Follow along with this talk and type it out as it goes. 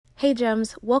Hey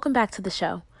Gems, welcome back to the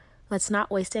show. Let's not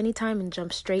waste any time and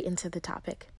jump straight into the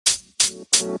topic.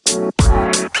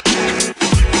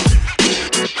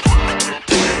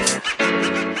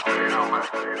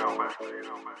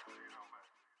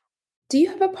 Do you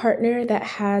have a partner that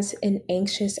has an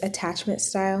anxious attachment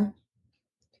style?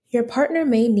 Your partner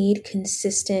may need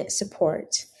consistent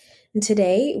support. And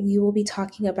today we will be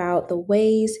talking about the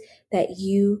ways that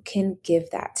you can give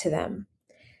that to them.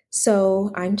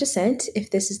 So I'm Jacente.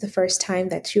 If this is the first time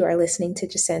that you are listening to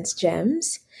Jacente's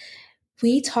Gems,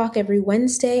 we talk every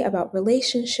Wednesday about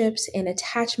relationships and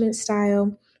attachment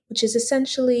style, which is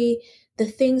essentially the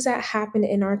things that happen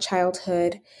in our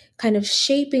childhood, kind of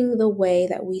shaping the way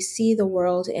that we see the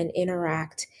world and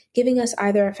interact, giving us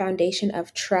either a foundation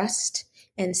of trust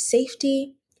and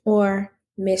safety or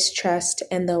mistrust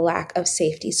and the lack of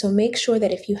safety. So make sure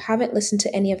that if you haven't listened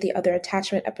to any of the other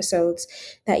attachment episodes,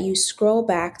 that you scroll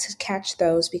back to catch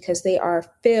those because they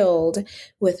are filled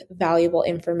with valuable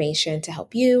information to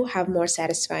help you have more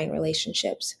satisfying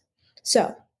relationships.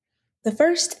 So, the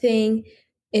first thing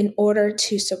in order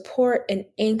to support an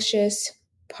anxious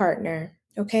partner,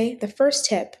 okay, the first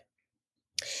tip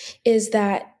is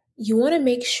that you want to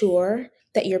make sure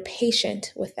that you're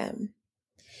patient with them.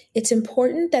 It's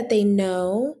important that they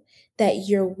know that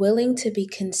you're willing to be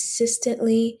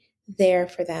consistently there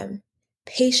for them.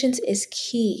 Patience is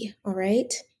key, all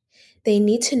right? They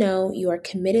need to know you are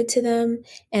committed to them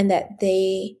and that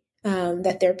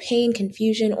their pain,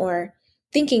 confusion, or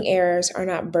thinking errors are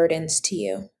not burdens to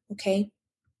you. Okay.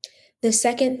 The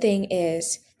second thing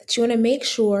is that you want to make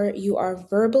sure you are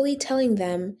verbally telling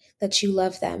them that you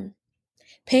love them.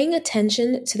 Paying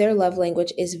attention to their love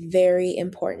language is very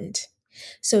important.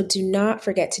 So do not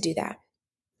forget to do that.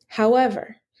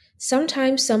 However,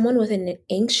 sometimes someone with an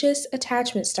anxious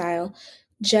attachment style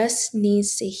just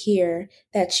needs to hear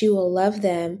that you will love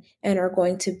them and are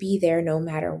going to be there no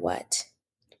matter what.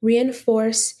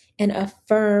 Reinforce and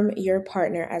affirm your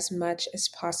partner as much as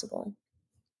possible.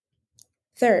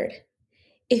 Third,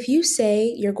 if you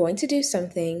say you're going to do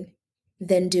something,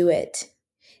 then do it.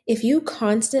 If you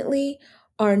constantly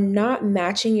are not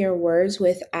matching your words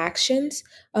with actions,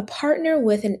 a partner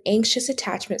with an anxious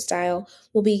attachment style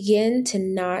will begin to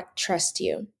not trust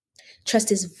you.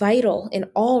 Trust is vital in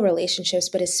all relationships,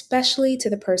 but especially to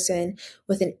the person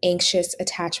with an anxious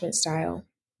attachment style.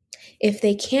 If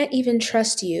they can't even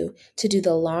trust you to do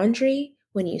the laundry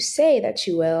when you say that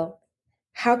you will,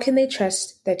 how can they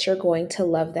trust that you're going to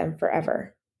love them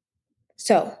forever?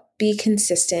 So be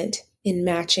consistent in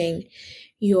matching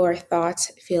your thoughts,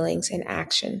 feelings, and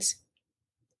actions.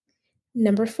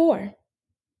 Number 4.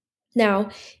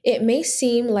 Now, it may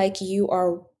seem like you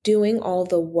are doing all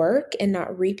the work and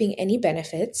not reaping any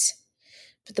benefits,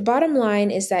 but the bottom line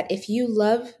is that if you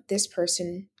love this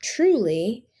person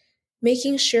truly,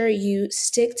 making sure you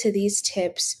stick to these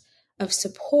tips of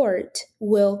support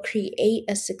will create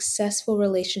a successful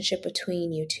relationship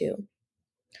between you two.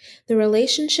 The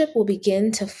relationship will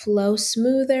begin to flow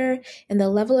smoother and the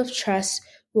level of trust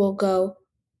will grow,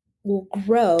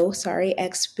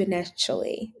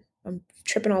 exponentially. I'm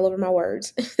tripping all over my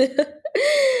words.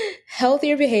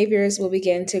 Healthier behaviors will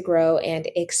begin to grow and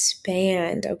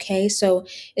expand, okay? So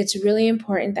it's really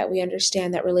important that we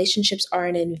understand that relationships are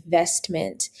an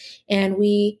investment and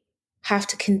we have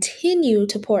to continue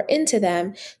to pour into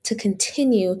them to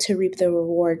continue to reap the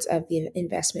rewards of the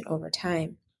investment over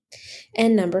time.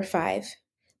 And number 5,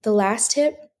 the last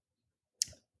tip,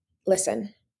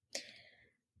 listen.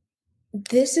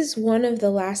 This is one of the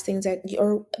last things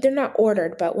or they're not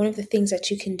ordered, but one of the things that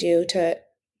you can do to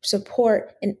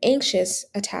support an anxious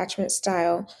attachment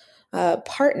style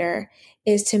partner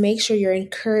is to make sure you're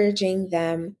encouraging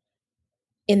them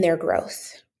in their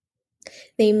growth.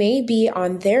 They may be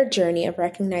on their journey of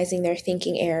recognizing their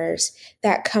thinking errors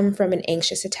that come from an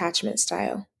anxious attachment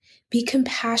style. Be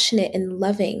compassionate and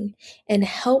loving and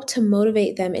help to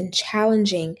motivate them in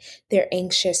challenging their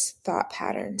anxious thought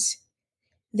patterns.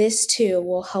 This too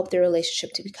will help the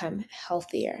relationship to become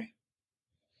healthier.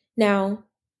 Now,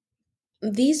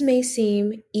 these may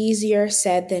seem easier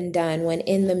said than done when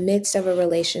in the midst of a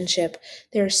relationship,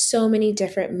 there are so many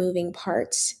different moving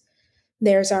parts.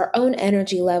 There's our own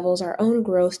energy levels, our own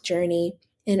growth journey,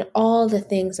 and all the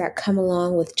things that come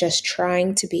along with just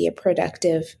trying to be a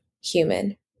productive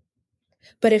human.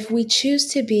 But if we choose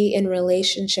to be in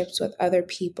relationships with other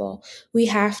people, we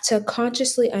have to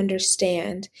consciously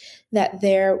understand that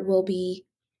there will be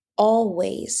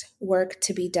always work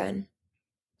to be done.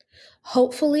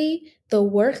 Hopefully, the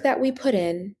work that we put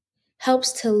in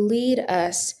helps to lead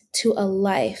us to a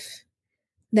life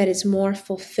that is more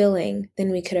fulfilling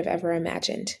than we could have ever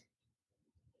imagined.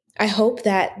 I hope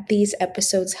that these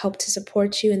episodes help to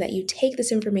support you and that you take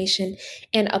this information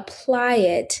and apply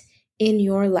it in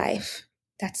your life.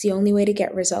 That's the only way to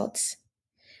get results.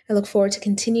 I look forward to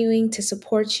continuing to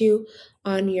support you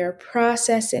on your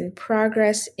process and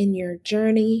progress in your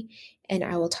journey, and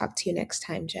I will talk to you next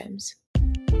time, Gems.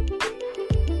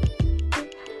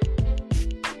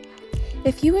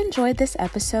 If you enjoyed this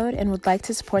episode and would like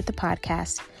to support the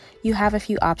podcast, you have a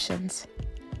few options.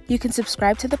 You can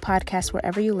subscribe to the podcast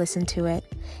wherever you listen to it,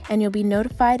 and you'll be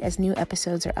notified as new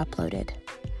episodes are uploaded.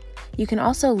 You can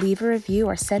also leave a review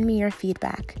or send me your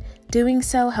feedback. Doing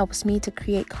so helps me to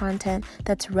create content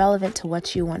that's relevant to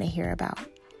what you want to hear about.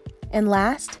 And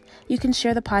last, you can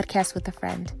share the podcast with a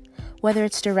friend. Whether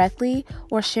it's directly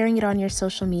or sharing it on your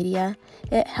social media,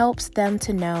 it helps them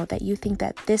to know that you think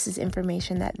that this is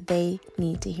information that they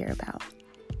need to hear about.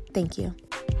 Thank you.